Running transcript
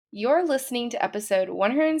You're listening to episode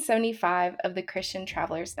 175 of the Christian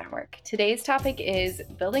Travelers Network. Today's topic is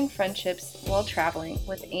building friendships while traveling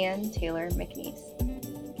with Ann Taylor McNeese.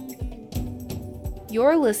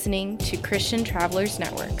 You're listening to Christian Travelers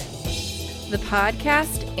Network, the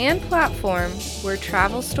podcast and platform where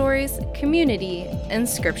travel stories, community, and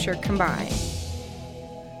scripture combine.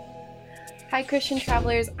 Hi, Christian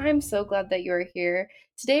travelers. I'm so glad that you're here.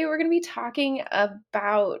 Today, we're going to be talking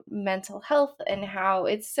about mental health and how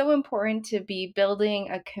it's so important to be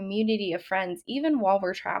building a community of friends, even while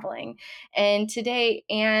we're traveling. And today,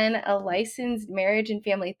 Anne, a licensed marriage and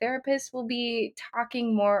family therapist, will be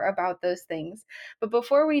talking more about those things. But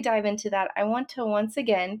before we dive into that, I want to once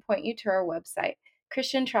again point you to our website,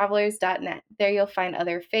 christiantravelers.net. There you'll find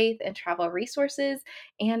other faith and travel resources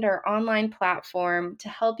and our online platform to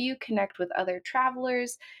help you connect with other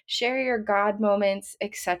travelers, share your God moments,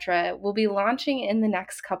 etc. We'll be launching in the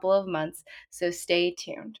next couple of months, so stay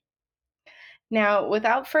tuned. Now,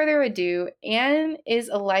 without further ado, Anne is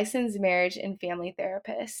a licensed marriage and family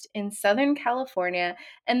therapist in Southern California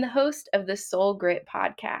and the host of the Soul Grit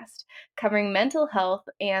podcast, covering mental health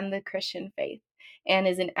and the Christian faith. Anne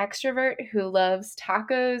is an extrovert who loves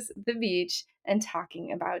tacos, the beach, and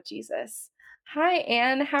talking about Jesus. Hi,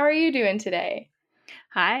 Anne. How are you doing today?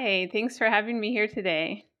 Hi, thanks for having me here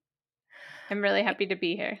today. I'm really happy to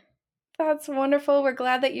be here. That's wonderful. We're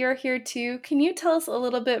glad that you're here too. Can you tell us a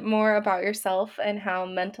little bit more about yourself and how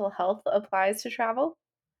mental health applies to travel?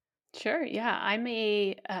 Sure, yeah. I'm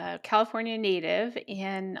a California native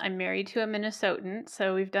and I'm married to a Minnesotan.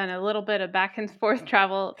 So we've done a little bit of back and forth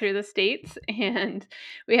travel through the states. And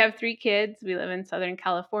we have 3 kids. We live in Southern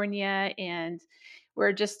California and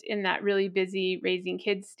we're just in that really busy raising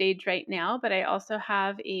kids stage right now. But I also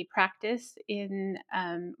have a practice in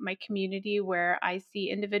my community where I see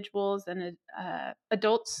individuals and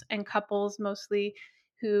adults and couples mostly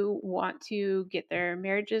who want to get their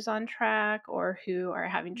marriages on track or who are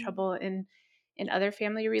having trouble in other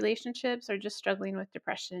family relationships or just struggling with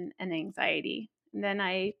depression and anxiety. And then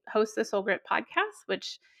I host the Soul Grit podcast,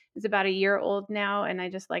 which is about a year old now. And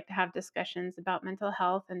I just like to have discussions about mental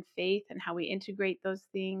health and faith and how we integrate those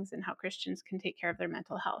things and how Christians can take care of their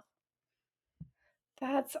mental health.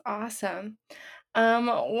 That's awesome.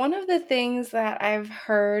 One of the things that I've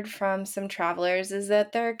heard from some travelers is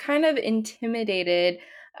that they're kind of intimidated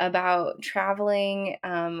about traveling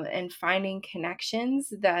and finding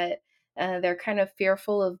connections, that they're kind of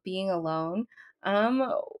fearful of being alone.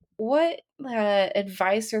 Um, what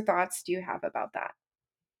advice or thoughts do you have about that?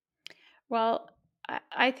 Well,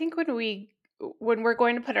 I think when we're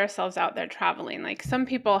going to put ourselves out there traveling, like some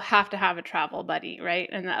people have to have a travel buddy, right?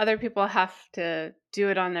 And the other people have to do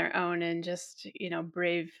it on their own and just,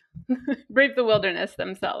 brave brave the wilderness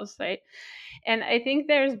themselves, right? And I think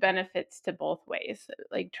there's benefits to both ways.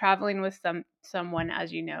 Like traveling with someone,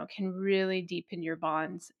 as you know, can really deepen your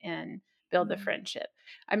bonds and build the Mm. friendship.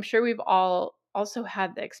 I'm sure we've all also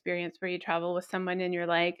had the experience where you travel with someone and you're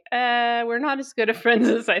like, we're not as good of friends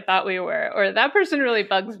as I thought we were, or that person really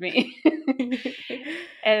bugs me.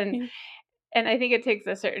 and and I think it takes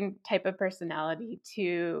a certain type of personality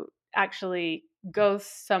to actually go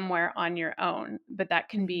somewhere on your own, but that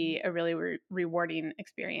can Mhm. be a really rewarding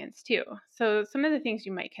experience too. So, some of the things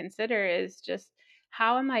you might consider is just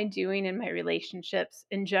how am I doing in my relationships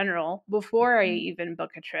in general before I Mm. even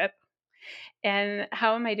book a trip? And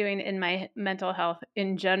how am I doing in my mental health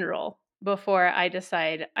in general before I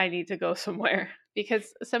decide I need to go somewhere?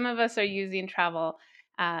 Because some of us are using travel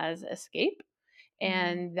as escape Mm.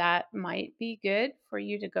 and that might be good for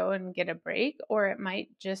you to go and get a break, or it might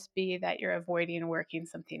just be that you're avoiding working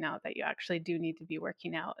something out that you actually do need to be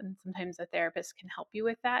working out. And sometimes a therapist can help you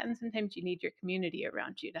with that. And sometimes you need your community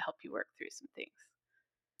around you to help you work through some things.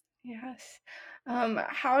 Yes.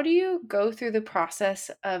 How do you go through the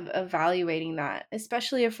process of evaluating that,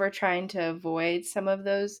 especially if we're trying to avoid some of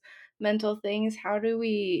those mental things? How do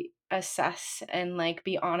we assess and like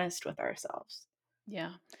be honest with ourselves?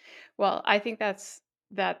 Yeah. Well, I think that's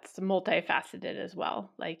multifaceted as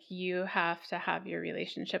well. Like you have to have your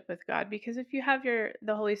relationship with God because if you have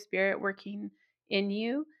the Holy Spirit working in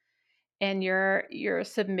you and you're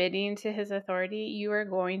submitting to his authority, you are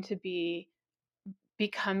going to be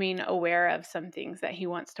becoming aware of some things that he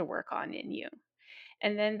wants to work on in you.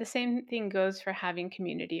 And then the same thing goes for having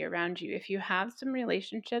community around you. If you have some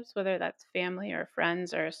relationships, whether that's family or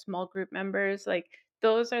friends or small group members, like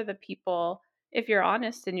those are the people, if you're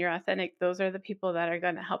honest and you're authentic, those are the people that are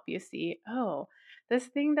going to help you see, oh, this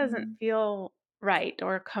thing doesn't Mhm. feel right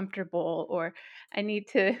or comfortable, or I need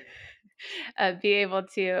to be able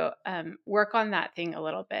to work on that thing a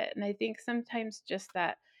little bit. And I think sometimes just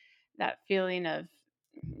that feeling of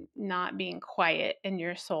not being quiet in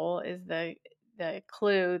your soul is the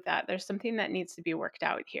clue that there's something that needs to be worked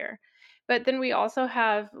out here. But then we also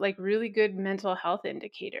have like really good mental health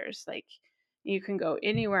indicators. Like you can go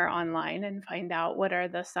anywhere online and find out what are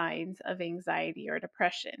the signs of anxiety or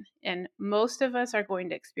depression. And most of us are going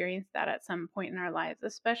to experience that at some point in our lives,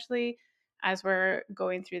 especially as we're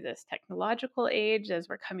going through this technological age, as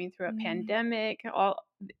we're coming through a Mhm. pandemic, all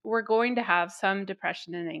we're going to have some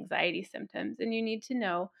depression and anxiety symptoms. And you need to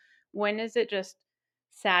know, when is it just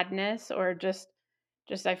sadness or just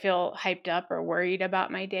I feel hyped up or worried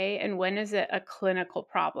about my day, and when is it a clinical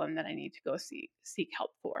problem that I need to go seek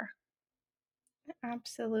help for?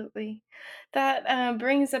 Absolutely. That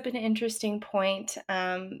brings up an interesting point.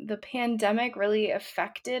 The pandemic really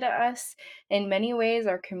affected us in many ways,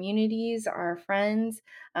 our communities, our friends.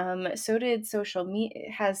 So did social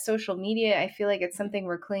media, has social media. I feel like it's Mhm. something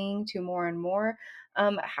we're clinging to more and more.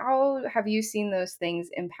 How have you seen those things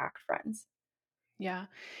impact friends? Yeah.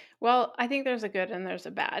 Well, I think there's a good and there's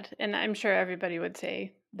a bad. And I'm sure everybody would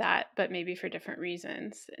say that, but maybe for different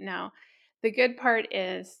reasons. Now, the good part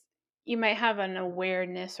is you might have an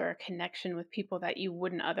awareness or a connection with people that you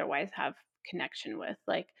wouldn't otherwise have connection with.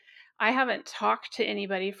 Like, I haven't talked to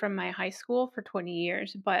anybody from my high school for 20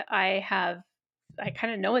 years, but I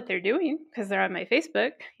kind of know what they're doing because they're on my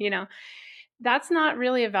Facebook, that's not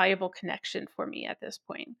really a valuable connection for me at this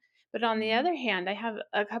point. But on the Mhm. other hand, I have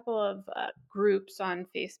a couple of groups on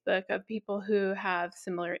Facebook of people who have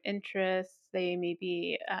similar interests. They may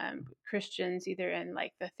be Christians, either in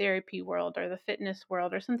like the therapy world or the fitness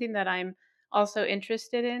world, or something that I'm also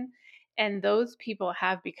interested in. And those people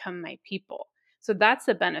have become my people. So that's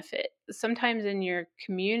a benefit. Sometimes in your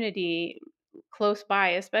community, close by,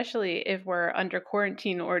 especially if we're under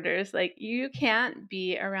quarantine orders, like you can't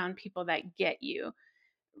be around people that get you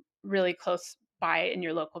really close by in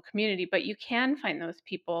your local community, but you can find those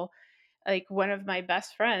people. Like one of my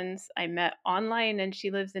best friends I met online, and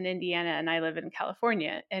she lives in Indiana and I live in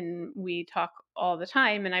California, and we talk all the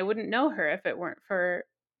time, and I wouldn't know her if it weren't for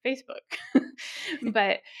Facebook.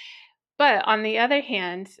 but but on the other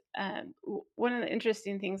hand, one of the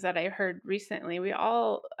interesting things that I heard recently, we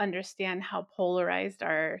all understand how polarized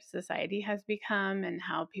our society has become and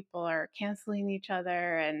how people are canceling each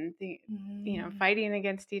other and Mhm. fighting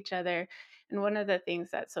against each other. And one of the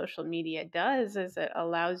things that social media does is it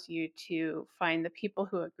allows you to find the people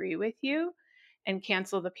who agree with you and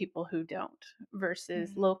cancel the people who don't,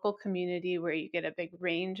 versus Mhm. local community where you get a big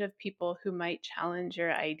range of people who might challenge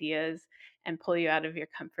your ideas and pull you out of your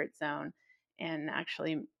comfort zone and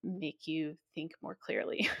actually make you think more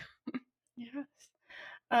clearly. Yes.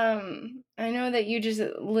 I know that you just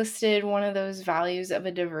listed one of those values of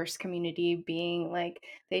a diverse community being like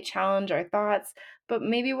they challenge our thoughts, but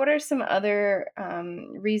maybe what are some other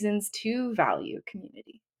reasons to value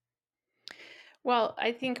community? Well,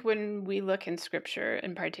 I think when we look in scripture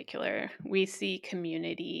in particular, we see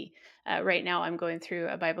community. Right now, I'm going through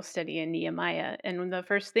a Bible study in Nehemiah. And when the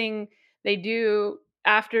first thing they do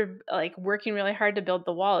after like working really hard to build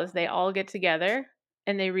the wall is they all get together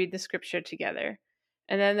and they read the scripture together.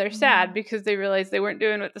 And then they're sad Mm, because they realize they weren't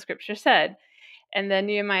doing what the scripture said. And then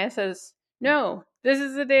Nehemiah says, "No, this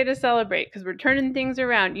is the day to celebrate because we're turning things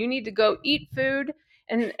around. You need to go eat food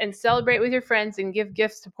and celebrate with your friends and give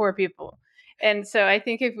gifts to poor people." And so I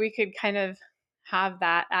think if we could kind of have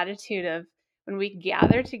that attitude of when we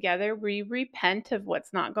gather together, we repent of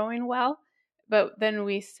what's not going well, but then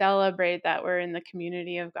we celebrate that we're in the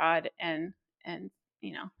community of God and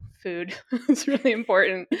food is really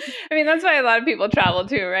important. I mean, that's why a lot of people travel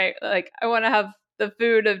too, right? Like I want to have the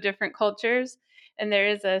food of different cultures, and there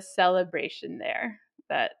is a celebration there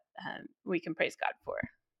that we can praise God for.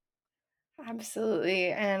 absolutely.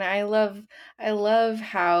 And I love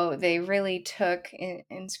how they really took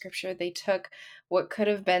in scripture, they took what could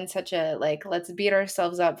have been such a like let's beat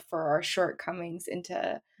ourselves up for our shortcomings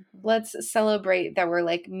into Mhm. let's celebrate that we're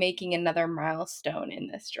like making another milestone in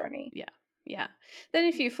this journey. Yeah, yeah. Then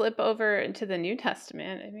if you flip over into the New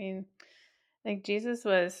Testament, I mean, like Jesus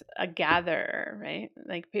was a gatherer, right?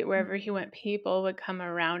 Like wherever he Mhm. went, people would come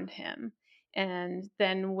around him. And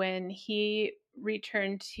then when he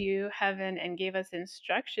returned to heaven and gave us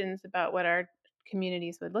instructions about what our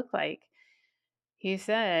communities would look like, he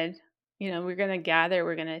said, we're going to gather,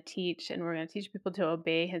 we're going to teach, and we're going to teach people to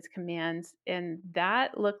obey his commands. And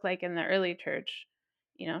that looked like in the early church,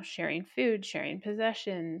 sharing food, sharing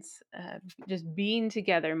possessions, just being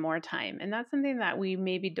together more time. And that's something that we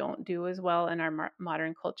maybe don't do as well in our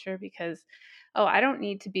modern culture because, oh, I don't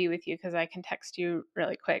need to be with you because I can text you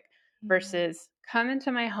really quick, Mhm. versus come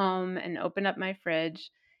into my home and open up my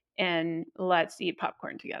fridge and let's eat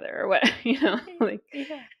popcorn together or what, like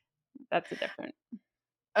Yeah. that's a different.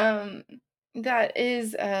 Um, that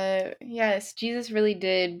is, yes, Jesus really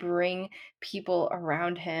did bring people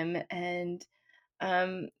around him. And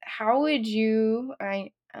how would you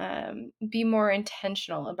be more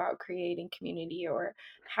intentional about creating community, or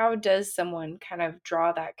how does someone kind of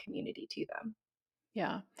draw that community to them?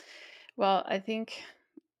 Yeah. Well, I think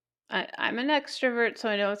I'm an extrovert, so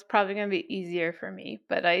I know it's probably going to be easier for me,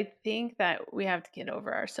 but I think that we have to get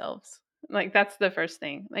over ourselves. Like, that's the first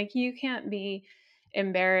thing. Like, you can't be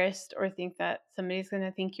embarrassed or think that somebody's going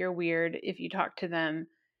to think you're weird if you talk to them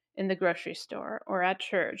in the grocery store or at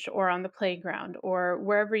church or on the playground or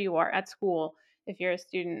wherever you are at school. If you're a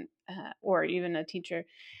student or even a teacher,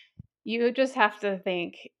 you just have to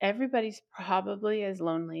think everybody's probably as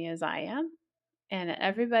lonely as I am, and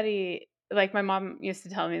everybody, like, my mom used to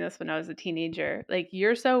tell me this when I was a teenager, like,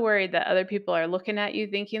 "You're so worried that other people are looking at you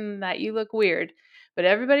thinking that you look weird, but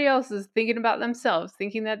everybody else is thinking about themselves,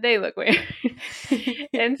 thinking that they look weird."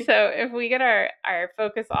 And so if we get our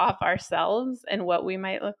focus off ourselves and what we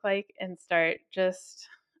might look like and start just,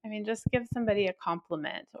 I mean, just give somebody a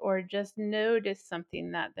compliment or just notice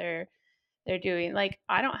something that they're doing. Like,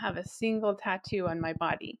 I don't have a single tattoo on my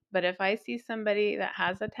body, but if I see somebody that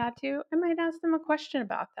has a tattoo, I might ask them a question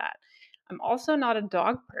about that. I'm also not a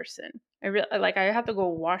dog person. I really like I have to go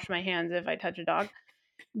wash my hands if I touch a dog.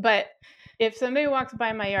 But if somebody walks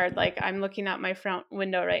by my yard, like I'm looking out my front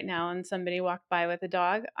window right now and somebody walked by with a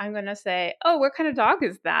dog, I'm going to say, "Oh, what kind of dog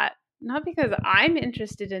is that?" Not because I'm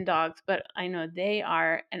interested in dogs, but I know they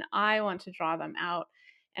are and I want to draw them out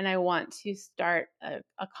and I want to start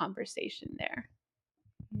a conversation there.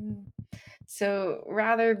 Mm. So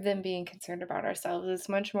rather than being concerned about ourselves, it's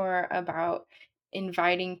much more about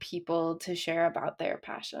inviting people to share about their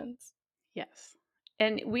passions. Yes.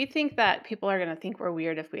 And we think that people are going to think we're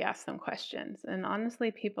weird if we ask them questions. And honestly,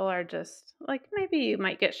 people are just like, maybe you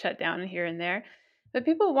might get shut down here and there, but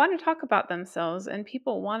people want to talk about themselves and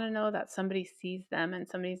people want to know that somebody sees them and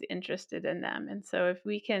somebody's interested in them. And so if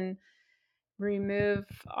we can remove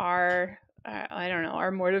our, I don't know,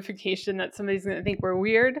 our mortification that somebody's going to think we're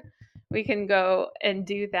weird, we can go and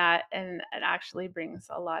do that. And it actually brings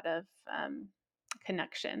a lot of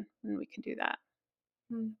connection when we can do that.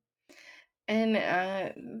 Mm.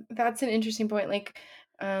 And that's an interesting point. Like,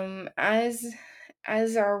 as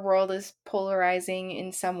our world is polarizing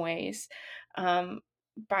in some ways, um,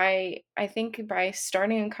 by I think by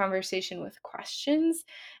starting a conversation with questions,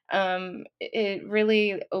 it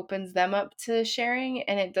really opens them up to sharing,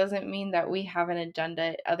 and it doesn't mean that we have an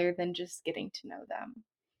agenda other than just getting to know them.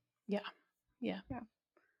 Yeah. Yeah. Yeah.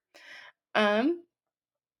 Um,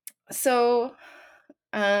 so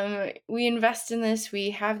we invest in this, we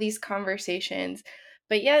have these conversations,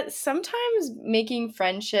 but yet sometimes making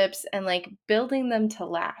friendships and like building them to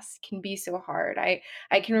last can be so hard. I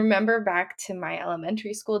can remember back to my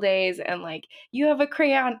elementary school days, and like, you have a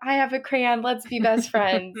crayon, I have a crayon, let's be best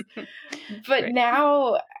friends. But Right.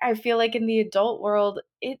 now I feel like in the adult world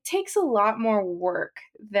it takes a lot more work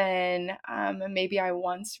than maybe I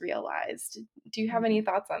once realized. Do you have any Mhm.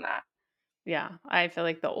 thoughts on that? Yeah, I feel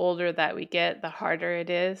like the older that we get, the harder it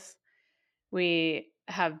is. We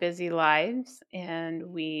have busy lives and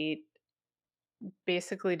we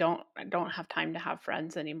basically don't have time to have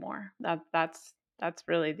friends anymore. That's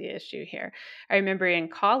really the issue here. I remember in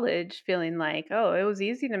college feeling like, oh, it was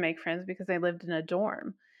easy to make friends because I lived in a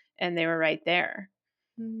dorm and they were right there.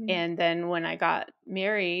 Mhm. And then when I got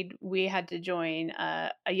married, we had to join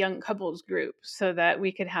a young couples group so that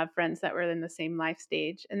we could have friends that were in the same life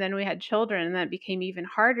stage. And then we had children, and that became even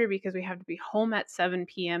harder because we have to be home at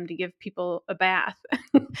 7 p.m. to give people a bath,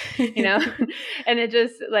 you know? And it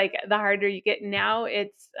just like the harder you get now,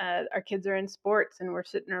 it's our kids are in sports and we're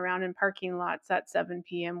sitting around in parking lots at 7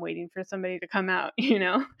 p.m. waiting for somebody to come out, you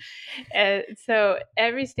know? And so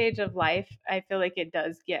every stage of life, I feel like it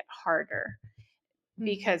does get harder Mhm.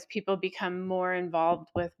 because people become more involved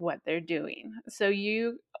with what they're doing. So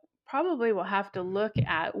you probably will have to look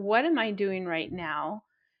at what am I doing right now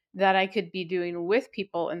that I could be doing with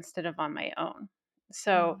people instead of on my own.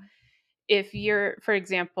 So Mhm. if you're, for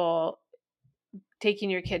example, taking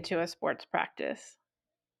your kid to a sports practice,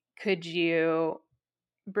 could you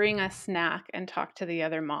bring a snack and talk to the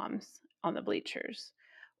other moms on the bleachers?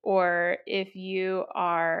 Or if you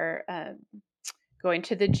are going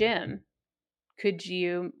to the gym, could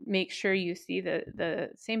you make sure you see the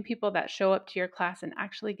same people that show up to your class and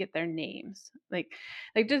actually get their names? Like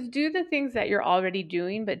just do the things that you're already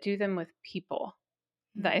doing, but do them with people.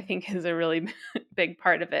 That I Mhm. think is a really big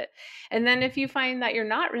part of it. And then if you find that you're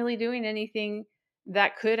not really doing anything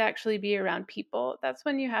that could actually be around people, that's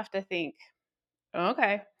when you have to think,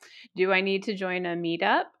 okay, do I need to join a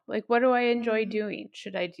meetup? Like, what do I enjoy Mm. doing?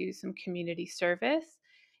 Should I do some community service?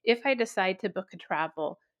 If I decide to book a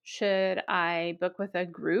travel, should I book with a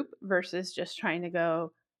group versus just trying to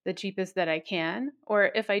go the cheapest that I can?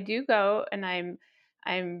 Or if I do go and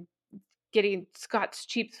I'm getting Scott's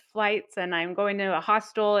cheap flights and I'm going to a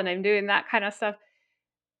hostel and I'm doing that kind of stuff,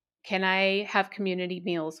 can I have community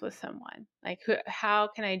meals with someone? Like, how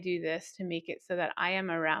can I do this to make it so that I am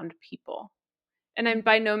around people? And I'm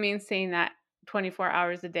by no means saying that 24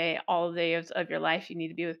 hours a day, all days of your life, you need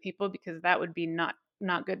to be with people, because that would be not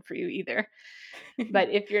good for you either. But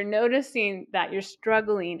if you're noticing that you're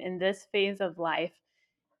struggling in this phase of life,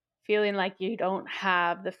 feeling like you don't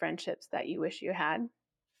have the friendships that you wish you had,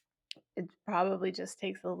 it probably just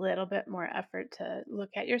takes a little bit more effort to look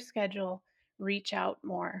at your schedule, reach out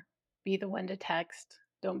more, be the one to text.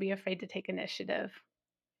 Don't be afraid to take initiative.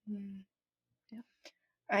 Mm. Yeah.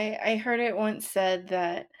 I heard it once said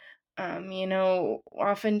that,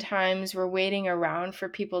 oftentimes we're waiting around for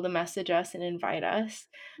people to message us and invite us,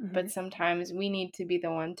 Hmm. but sometimes we need to be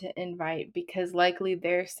the one to invite because likely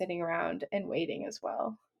they're sitting around and waiting as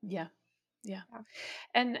well. Yeah. Yeah. Yeah.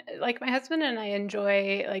 And like my husband and I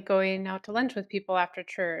enjoy like going out to lunch with people after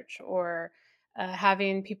church, or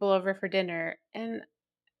having people over for dinner. And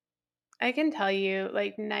I can tell you,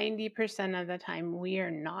 like 90% of the time, we are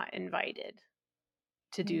not invited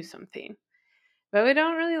to do Mm. something. But we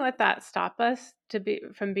don't really let that stop us to be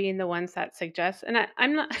from being the ones that suggest. And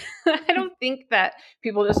I'm not. I don't think that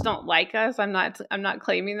people just don't like us. I'm not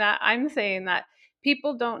claiming that. I'm saying that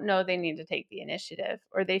people don't know they need to take the initiative,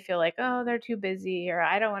 or they feel like, oh, they're too busy, or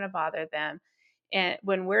I don't want to bother them. And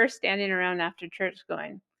when we're standing around after church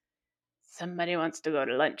going, somebody wants to go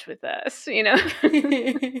to lunch with us, you know?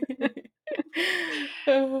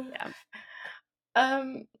 Oh. Yeah.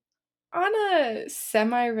 Um, on a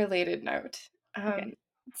semi-related note, Okay.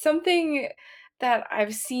 something that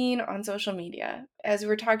I've seen on social media as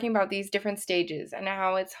we're talking about these different stages and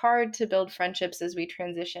how it's hard to build friendships as we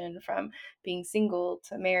transition from being single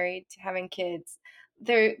to married to having kids.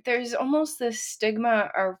 There's almost this stigma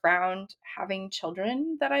around having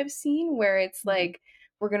children that I've seen where it's Hmm. like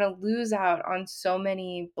we're going to lose out on so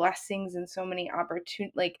many blessings and so many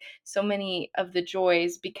opportunities, like so many of the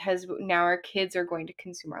joys because now our kids are going to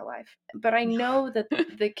consume our life. But I know that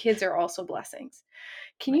the kids are also blessings.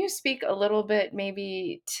 Can Right. you speak a little bit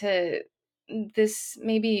maybe to this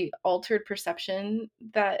maybe altered perception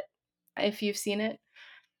that if you've seen it?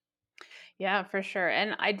 Yeah, for sure.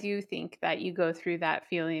 And I do think that you go through that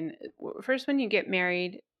feeling. First, when you get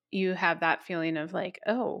married, you have that feeling of like,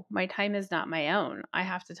 oh, my time is not my own. I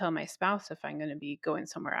have to tell my spouse if I'm going to be going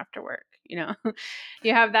somewhere after work. You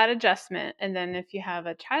have that adjustment. And then if you have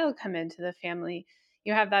a child come into the family,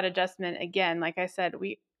 you have that adjustment again. Like I said,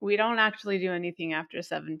 we don't actually do anything after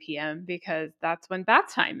 7 p.m. because that's when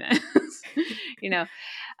bath time is. you know,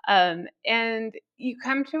 and you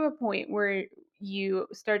come to a point where you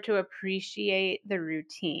start to appreciate the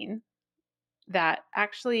routine that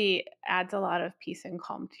actually adds a lot of peace and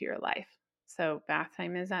calm to your life. So, bath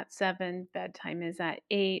time is at 7, bedtime is at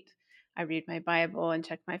 8. I read my Bible and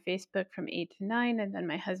check my Facebook from 8 to 9. And then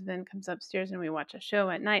my husband comes upstairs and we watch a show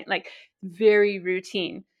at night. Like, very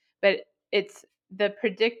routine. But it's the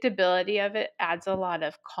predictability of it adds a lot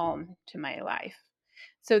of calm to my life.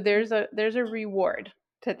 So there's a reward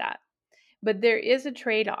to that. But there is a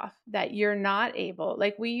trade-off that you're not able,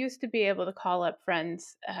 like we used to be able to call up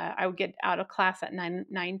friends. I would get out of class at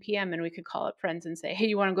 9 p.m. and we could call up friends and say, hey,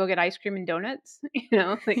 you want to go get ice cream and donuts?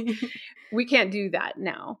 Like we can't do that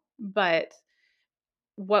now. But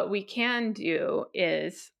what we can do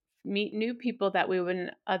is meet new people that we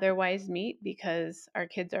wouldn't otherwise meet because our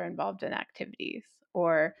kids are involved in activities.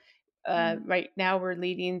 Or Mm. right now, we're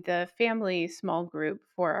leading the family small group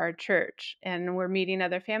for our church, and we're meeting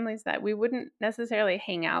other families that we wouldn't necessarily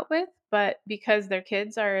hang out with, but because their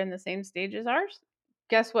kids are in the same stage as ours,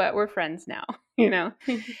 guess what? We're friends now. you know,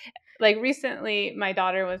 like recently, my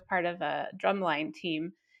daughter was part of a drumline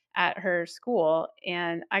team at her school,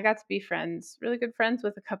 and I got to be friends, really good friends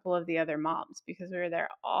with a couple of the other moms because we were there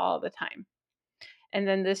all the time. And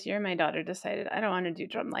then this year, my daughter decided, I don't want to do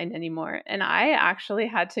drumline anymore. And I actually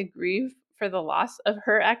had to grieve for the loss of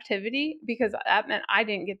her activity because that meant I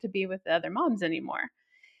didn't get to be with the other moms anymore.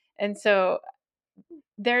 And so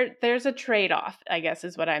there's a trade-off, I guess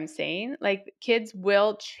is what I'm saying. Like kids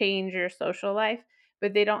will change your social life,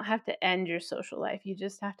 but they don't have to end your social life. You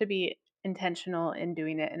just have to be intentional in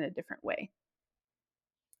doing it in a different way.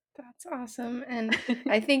 That's awesome, and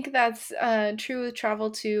I think that's, true with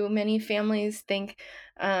travel too. Many families think,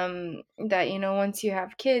 that, once you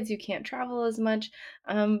have kids, you can't travel as much,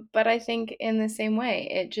 but I think in the same way,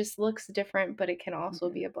 it just looks different, but it can also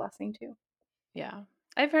Mhm. be a blessing too. Yeah.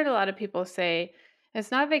 I've heard a lot of people say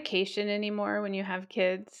it's not vacation anymore when you have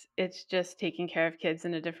kids. It's just taking care of kids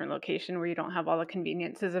in a different location where you don't have all the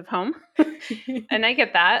conveniences of home. And I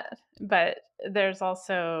get that, but there's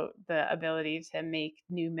also the ability to make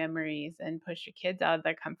new memories and push your kids out of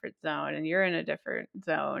their comfort zone, and you're in a different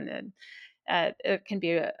zone, and it can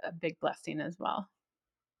be a big blessing as well.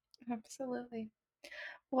 Absolutely.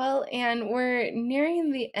 Well, and we're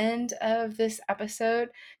nearing the end of this episode.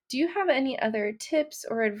 Do you have any other tips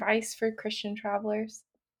or advice for Christian travelers?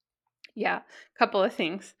 Yeah, a couple of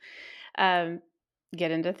things. Um,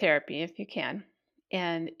 get into therapy if you can.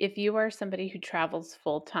 And if you are somebody who travels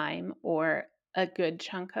full time or a good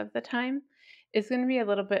chunk of the time, it's going to be a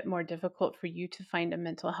little bit more difficult for you to find a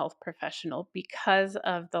mental health professional because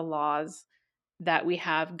of the laws that we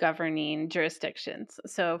have governing jurisdictions.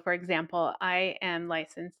 So, for example, I am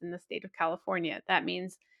licensed in the state of California. That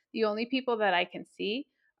means the only people that I can see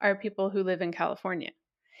are people who live in California.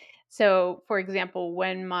 So, for example,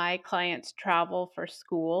 when my clients travel for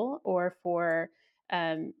school or for,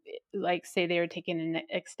 like, say they were taking an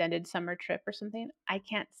extended summer trip or something, I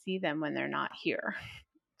can't see them when they're not here.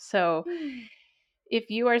 So, Hmm. if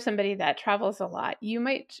you are somebody that travels a lot, you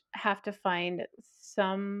might have to find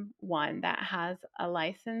someone that has a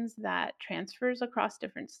license that transfers across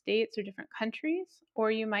different states or different countries, or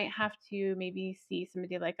you might have to maybe see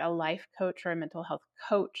somebody like a life coach or a mental health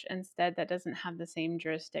coach instead that doesn't have the same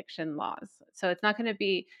jurisdiction laws. So it's not going to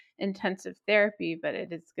be intensive therapy, but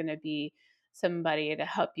it is going to be somebody to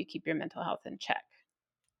help you keep your mental health in check.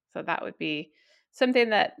 So that would be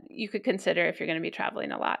something that you could consider if you're going to be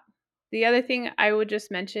traveling a lot. The other thing I would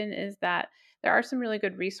just mention is that there are some really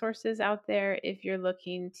good resources out there if you're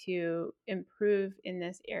looking to improve in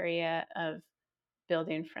this area of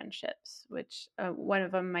building friendships, which one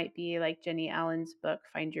of them might be like Jenny Allen's book,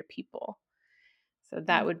 Find Your People. So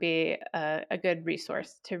that Mm. would be a good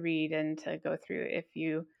resource to read and to go through if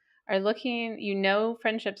you are looking,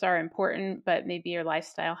 friendships are important, but maybe your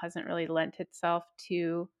lifestyle hasn't really lent itself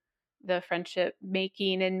to the friendship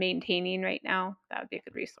making and maintaining right now. That would be a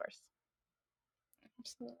good resource.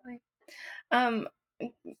 Absolutely. Um,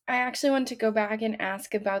 I actually want to go back and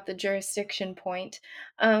ask about the jurisdiction point.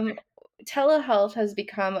 Um, Telehealth has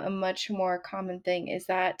become a much more common thing. Is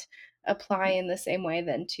that apply Mhm, in the same way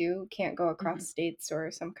then too? Can't go mhm. across states or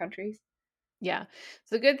some countries? Yeah.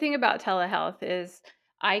 So the good thing about telehealth is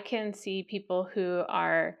I can see people who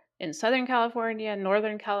are in Southern California,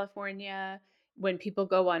 Northern California, when people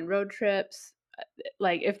go on road trips,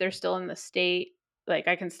 like if they're still in the state, like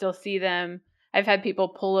I can still see them. I've had people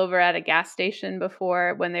pull over at a gas station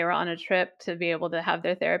before when they were on a trip to be able to have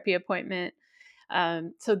their therapy appointment.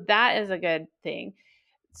 So that is a good thing.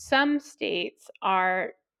 Some states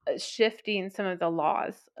are shifting some of the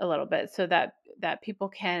laws a little bit so that people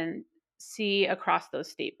can see across those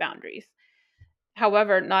state boundaries.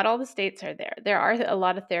 However, not all the states are there. There are a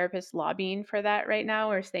lot of therapists lobbying for that right now,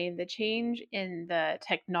 or saying the change in the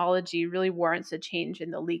technology really warrants a change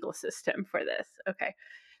in the legal system for this. Okay.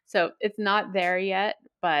 So it's not there yet,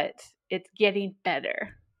 but it's getting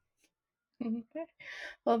better. Okay.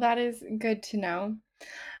 Well, that is good to know.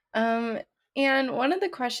 Um, and one of the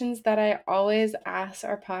questions that I always ask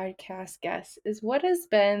our podcast guests is what has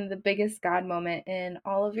been the biggest God moment in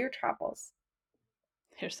all of your travels?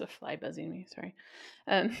 Here's the fly buzzing me. Sorry.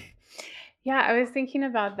 Um, yeah, I was thinking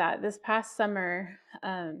about that this past summer.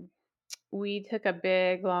 We took a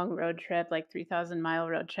big long road trip, like 3,000-mile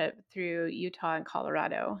road trip through Utah and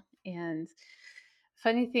Colorado. And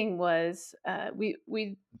funny thing was,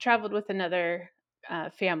 we traveled with another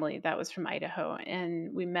family that was from Idaho,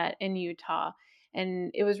 and we met in Utah.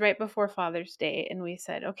 And it was right before Father's Day, and we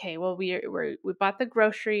said, okay, well, we bought the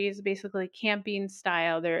groceries, basically camping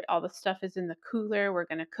style. There, all the stuff is in the cooler. We're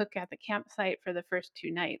going to cook at the campsite for the first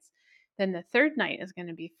 2 nights. Then the third night is going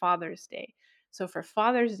to be Father's Day. So for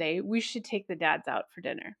Father's Day, we should take the dads out for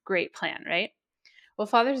dinner. Great plan, right? Well,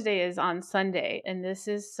 Father's Day is on Sunday, and this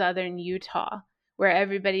is southern Utah, where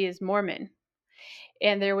everybody is Mormon.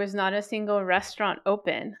 And there was not a single restaurant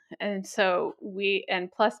open. And so and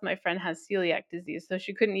plus my friend has celiac disease, so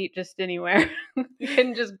she couldn't eat just anywhere. You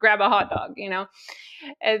couldn't just grab a hot dog.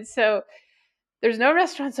 And so there's no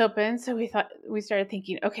restaurants open. So we started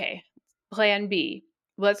thinking, okay, plan B.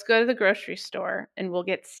 Let's go to the grocery store and we'll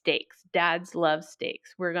get steaks. Dads love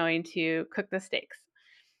steaks. We're going to cook the steaks.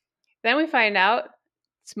 Then we find out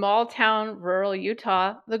small town, rural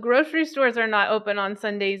Utah, the grocery stores are not open on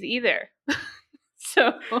Sundays either.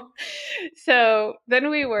 So, so then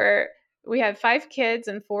we had 5 kids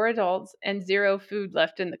and 4 adults and 0 food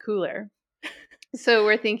left in the cooler. So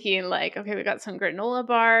we're thinking like, okay, we got some granola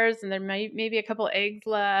bars and there maybe a couple eggs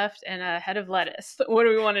left and a head of lettuce. What do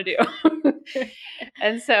we want to do?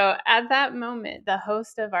 And so at that moment, the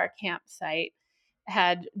host of our campsite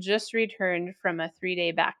had just returned from a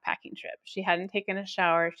 3-day backpacking trip. She hadn't taken a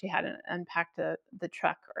shower, she hadn't unpacked the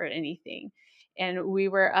truck or anything. And we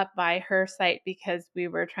were up by her site because we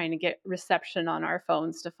were trying to get reception on our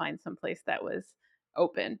phones to find some place that was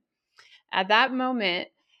open. At that moment,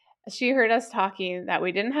 she heard us talking that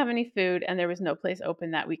we didn't have any food and there was no place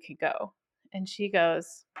open that we could go. And she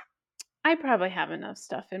goes, I probably have enough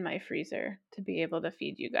stuff in my freezer to be able to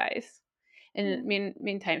feed you guys. And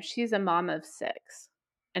meantime, she's a mom of 6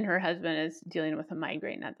 and her husband is dealing with a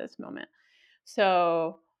migraine at this moment.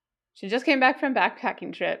 So she just came back from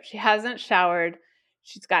backpacking trip. She hasn't showered.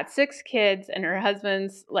 She's got 6 kids and her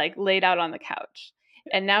husband's like laid out on the couch.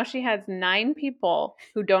 And now she has 9 people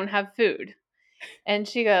who don't have food. And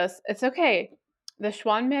she goes, "It's okay. The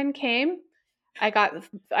Schwan man came. I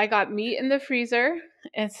got meat in the freezer,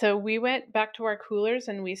 and so we went back to our coolers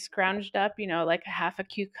and we scrounged up, like a half a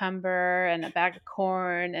cucumber and a bag of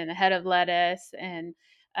corn and a head of lettuce, and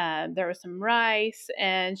there was some rice.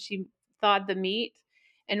 And she thawed the meat,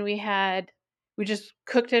 and we just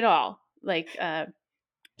cooked it all like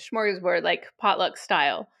smorgasbord, like potluck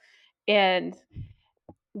style. And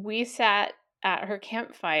we sat at her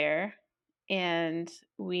campfire and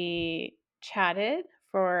we chatted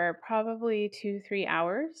for probably 2, 3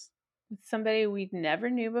 hours with somebody we'd never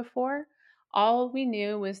knew before. All we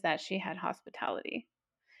knew was that she had hospitality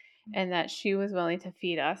and that she was willing to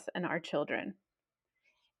feed us and our children.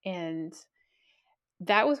 And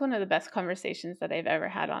that was one of the best conversations that I've ever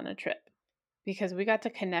had on a trip because we got to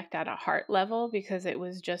connect at a heart level because it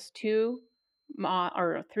was just 3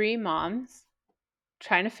 moms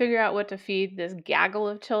trying to figure out what to feed this gaggle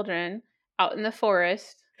of children out in the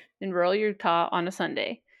forest in rural Utah on a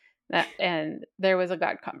Sunday. And there was a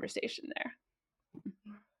God conversation there.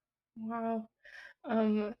 Wow.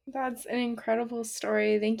 That's an incredible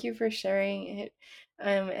story. Thank you for sharing it.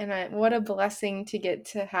 What a blessing to get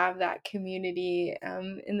to have that community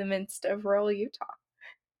in the midst of rural Utah.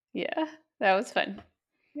 Yeah, that was fun.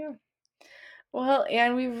 Yeah. Well,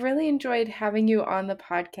 Anne, we've really enjoyed having you on the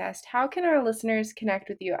podcast. How can our listeners connect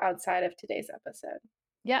with you outside of today's episode?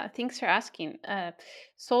 Yeah, thanks for asking.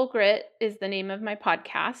 Soul Grit is the name of my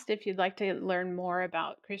podcast. If you'd like to learn more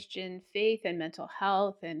about Christian faith and mental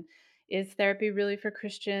health, and is therapy really for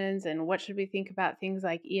Christians, and what should we think about things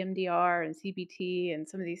like EMDR and CBT, and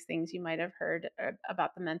some of these things you might have heard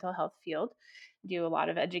about the mental health field, do a lot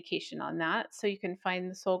of education on that. So you can find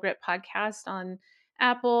the Soul Grit podcast on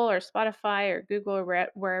Apple or Spotify or Google or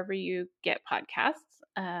wherever you get podcasts.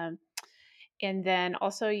 And then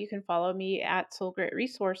also you can follow me at Soul Grit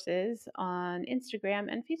Resources on Instagram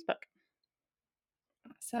and Facebook.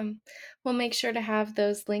 Awesome. We'll make sure to have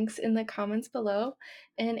those links in the comments below.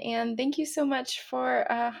 And Anne, thank you so much for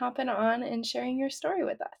hopping on and sharing your story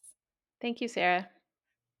with us. Thank you, Sarah.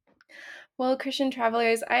 Well, Christian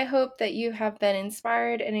travelers, I hope that you have been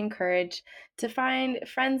inspired and encouraged to find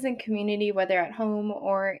friends and community, whether at home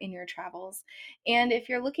or in your travels. And if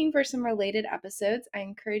you're looking for some related episodes, I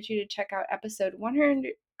encourage you to check out episode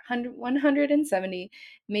 170,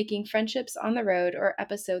 Making Friendships on the Road, or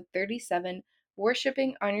episode 37,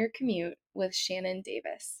 Worshipping on Your Commute with Shannon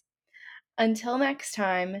Davis. Until next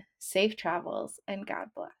time, safe travels and God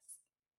bless.